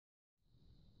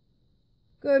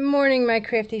Good morning, my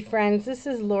crafty friends. This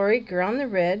is Lori, Girl on the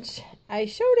Ridge. I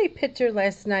showed a picture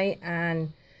last night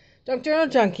on Junk Journal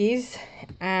Junkies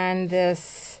on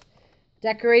this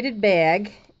decorated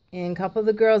bag, and a couple of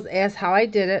the girls asked how I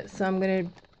did it, so I'm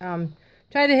going to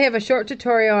try to have a short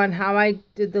tutorial on how I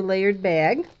did the layered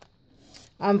bag.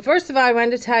 First of all, I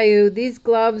wanted to tell you these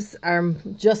gloves are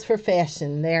just for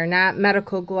fashion. They are not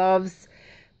medical gloves,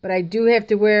 but I do have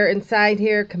to wear inside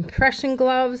here compression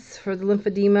gloves for the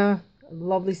lymphedema,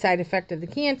 lovely side effect of the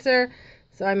cancer,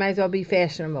 so I might as well be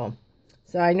fashionable.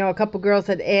 So I know a couple girls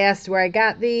had asked where I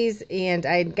got these, and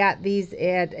I got these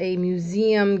at a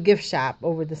museum gift shop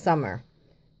over the summer.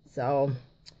 So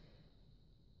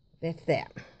that's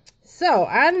that. So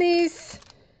on these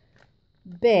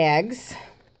bags,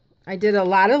 I did a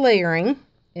lot of layering,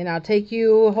 and I'll take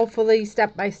you hopefully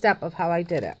step by step of how I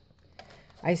did it.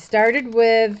 I started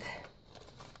with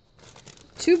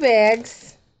 2 bags.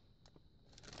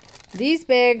 These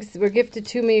bags were gifted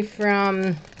to me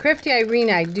from Crafty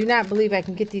Irina. I do not believe I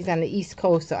can get these on the East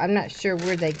Coast, so I'm not sure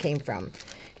where they came from.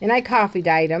 And I coffee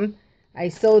dyed them. I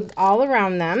sewed all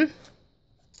around them,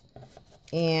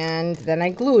 and then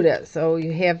I glued it, so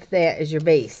you have that as your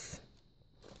base.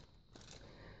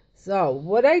 So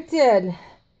what I did,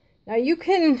 now you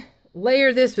can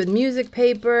layer this with music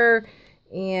paper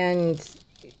and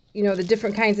the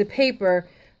different kinds of paper,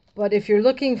 but if you're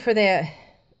looking for that,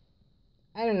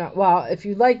 I don't know, well, if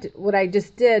you liked what I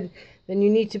just did, then you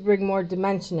need to bring more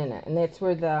dimension in it, and that's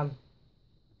where the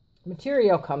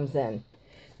material comes in.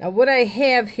 Now what I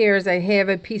have here is I have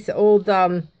a piece of old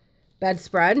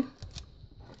bedspread.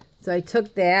 So I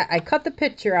took that, I cut the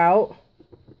picture out,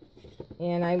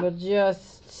 and I will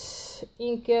just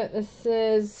ink it. This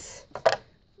is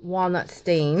walnut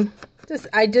stain.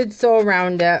 I did sew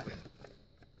around it,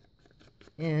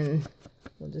 and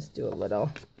we'll just do a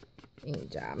little ink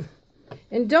job.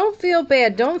 And don't feel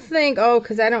bad. Don't think, oh,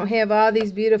 because I don't have all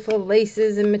these beautiful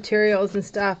laces and materials and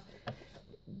stuff.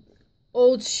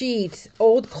 Old sheets,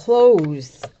 old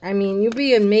clothes. I mean, you'll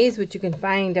be amazed what you can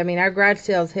find. I mean, our garage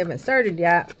sales haven't started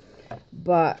yet.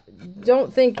 But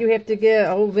don't think you have to get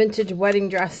old vintage wedding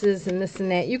dresses and this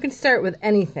and that. You can start with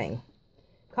anything.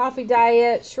 Coffee dye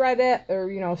it, shred it, or,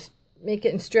 make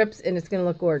it in strips, and it's going to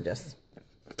look gorgeous.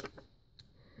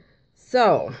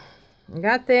 So I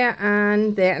got that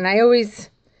on that, and I always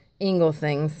angle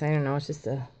things. I don't know, it's just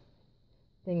a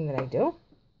thing that I do.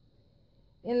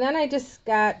 And then I just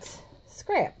got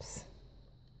scraps.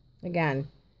 Again,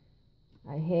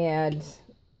 I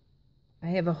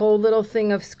have a whole little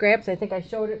thing of scraps. I think I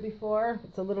showed it before.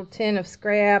 It's a little tin of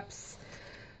scraps.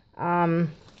 And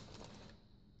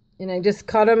I just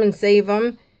cut them and save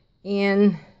them.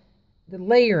 And the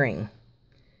layering.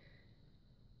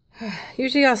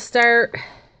 Usually I'll start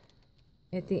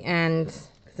at the end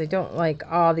because I don't like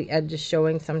all the edges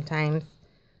showing sometimes.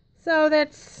 So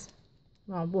that's,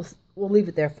 well, we'll leave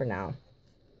it there for now.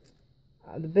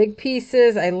 The big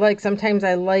pieces sometimes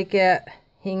I like it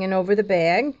hanging over the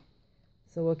bag,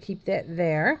 so we'll keep that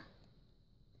there.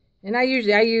 And I use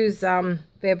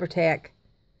Fabri-Tac,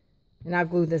 and I'll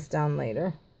glue this down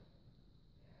later.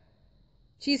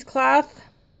 Cheesecloth,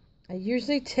 I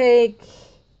usually take,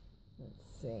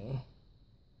 let's see,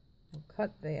 I'll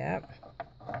cut that.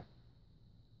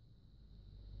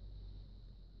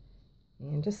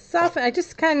 And I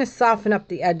just kind of soften up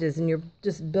the edges, and you're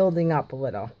just building up a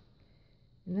little.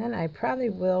 And then I probably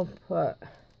will put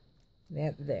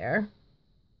that there.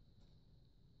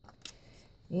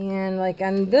 And like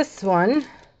on this one,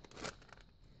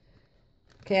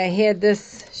 okay, I had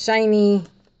this shiny,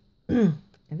 I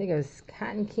think it was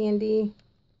cotton candy.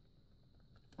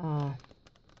 Oh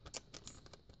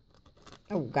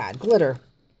God, glitter.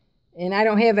 And I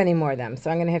don't have any more of them, so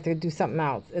I'm going to have to do something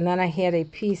else. And then I had a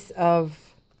piece of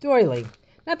doily.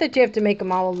 Not that you have to make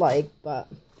them all alike, but...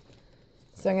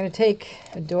 So I'm going to take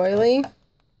a doily.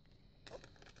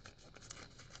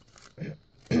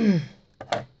 And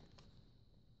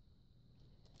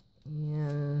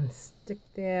stick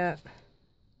that,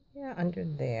 under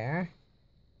there.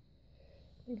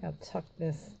 I think I'll tuck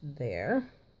this there.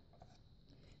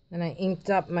 Then I inked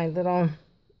up my little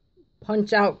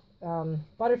punch-out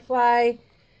butterfly.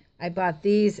 I bought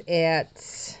these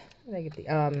at, where did I get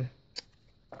the,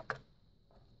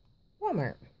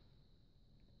 Walmart.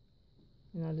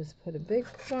 And I'll just put a big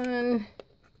one,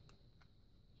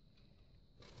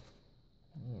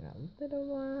 and a little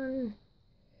one.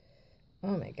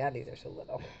 Oh my God, these are so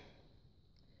little.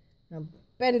 I'll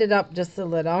bend it up just a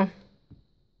little.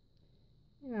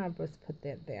 And I'll just put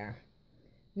that there.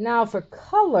 Now for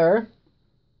color,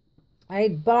 I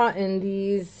bought in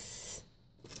these,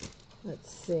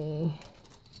 let's see,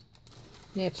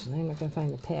 Naturally, I'm not going to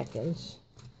find the package.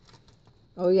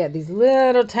 Oh yeah, these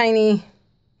little tiny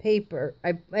paper.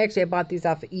 I bought these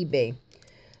off of eBay.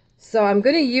 So I'm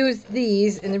going to use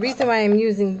these, and the reason why I'm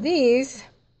using these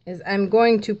is I'm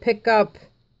going to pick up,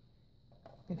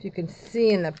 if you can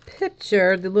see in the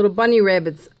picture, the little bunny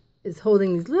rabbits is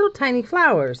holding these little tiny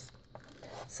flowers.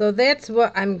 So that's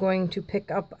what I'm going to pick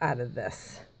up out of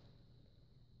this.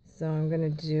 So I'm going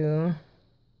to do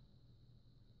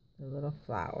the little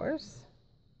flowers.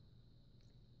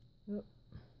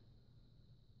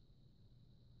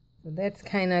 So that's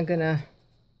kind of going to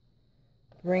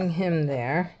bring him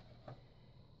there.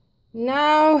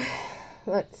 Now,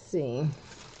 let's see.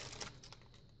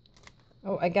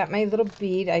 Oh, I got my little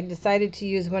bead. I decided to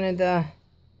use one of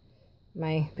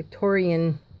my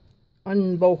Victorian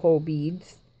unboho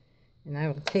beads. And I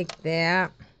will take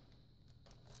that.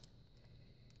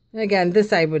 And again,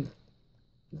 this I would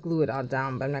glue it all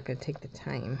down, but I'm not going to take the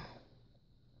time.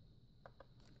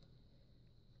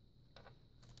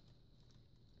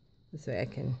 This way I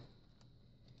can,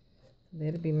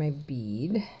 that'll be my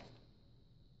bead.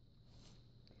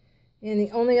 And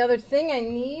the only other thing I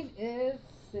need is,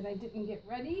 that I didn't get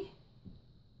ready,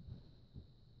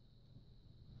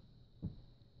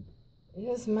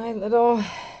 is my little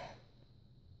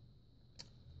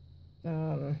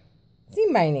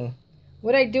seam binding.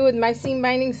 What I do with my seam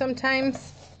binding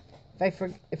sometimes,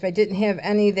 if I didn't have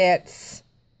any that's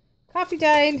coffee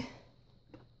dyed,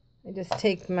 I just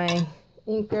take my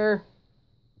inker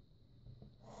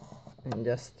and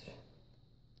just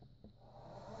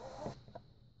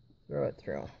throw it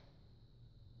through.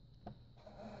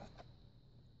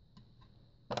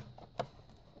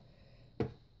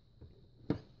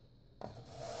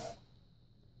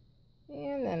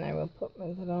 And then I will put my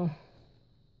little,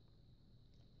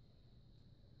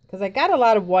 because I got a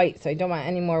lot of white, so I don't want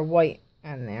any more white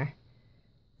on there.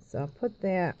 So I'll put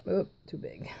that, oop, too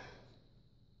big.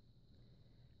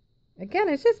 Again,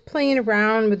 it's just playing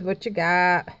around with what you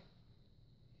got.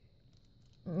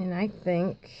 And I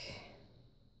think,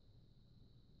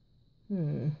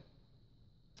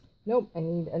 nope, I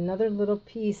need another little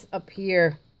piece up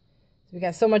here. So we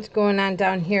got so much going on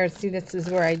down here. See, this is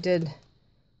where I did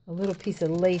a little piece of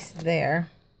lace there.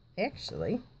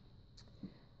 Actually,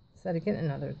 instead of getting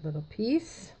another little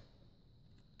piece,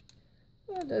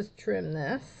 I'll just trim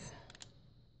this.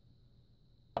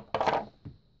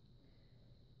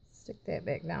 Stick that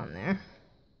back down there.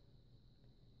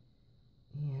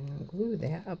 And glue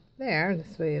that up there.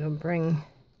 This way it'll bring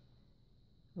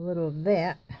a little of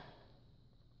that.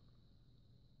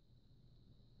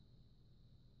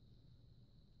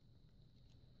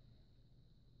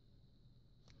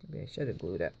 Maybe I should have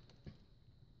glued it.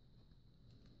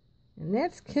 And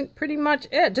that's pretty much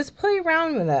it. Just play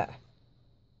around with it.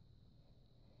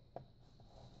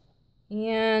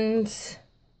 And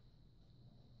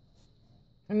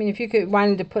I mean, if you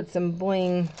wanted to put some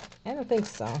bling, I don't think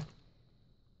so.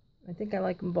 I think I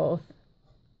like them both.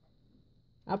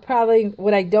 I'll probably,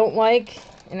 what I don't like,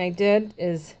 and I did,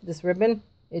 is this ribbon.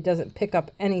 It doesn't pick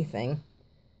up anything.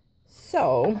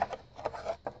 So,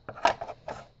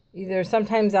 either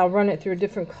sometimes I'll run it through a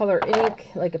different color ink,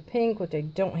 like a pink, which I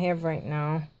don't have right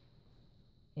now.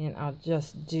 And I'll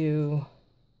just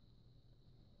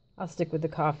I'll stick with the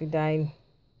coffee dye.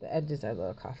 The edges are a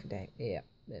little coffee dye. Yeah,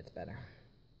 that's better.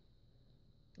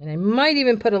 And I might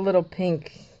even put a little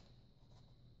pink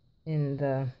in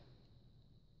the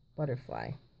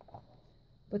butterfly.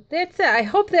 But that's it. I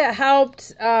hope that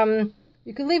helped.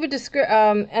 You can leave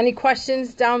any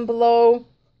questions down below.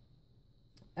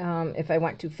 If I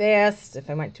went too fast, if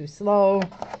I went too slow,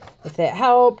 if that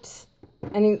helped,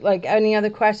 any other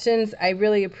questions, I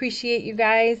really appreciate you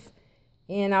guys.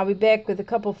 And I'll be back with a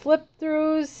couple flip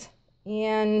throughs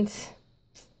and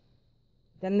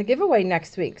then the giveaway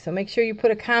next week. So make sure you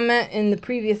put a comment in the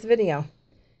previous video.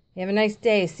 Have a nice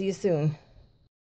day. See you soon.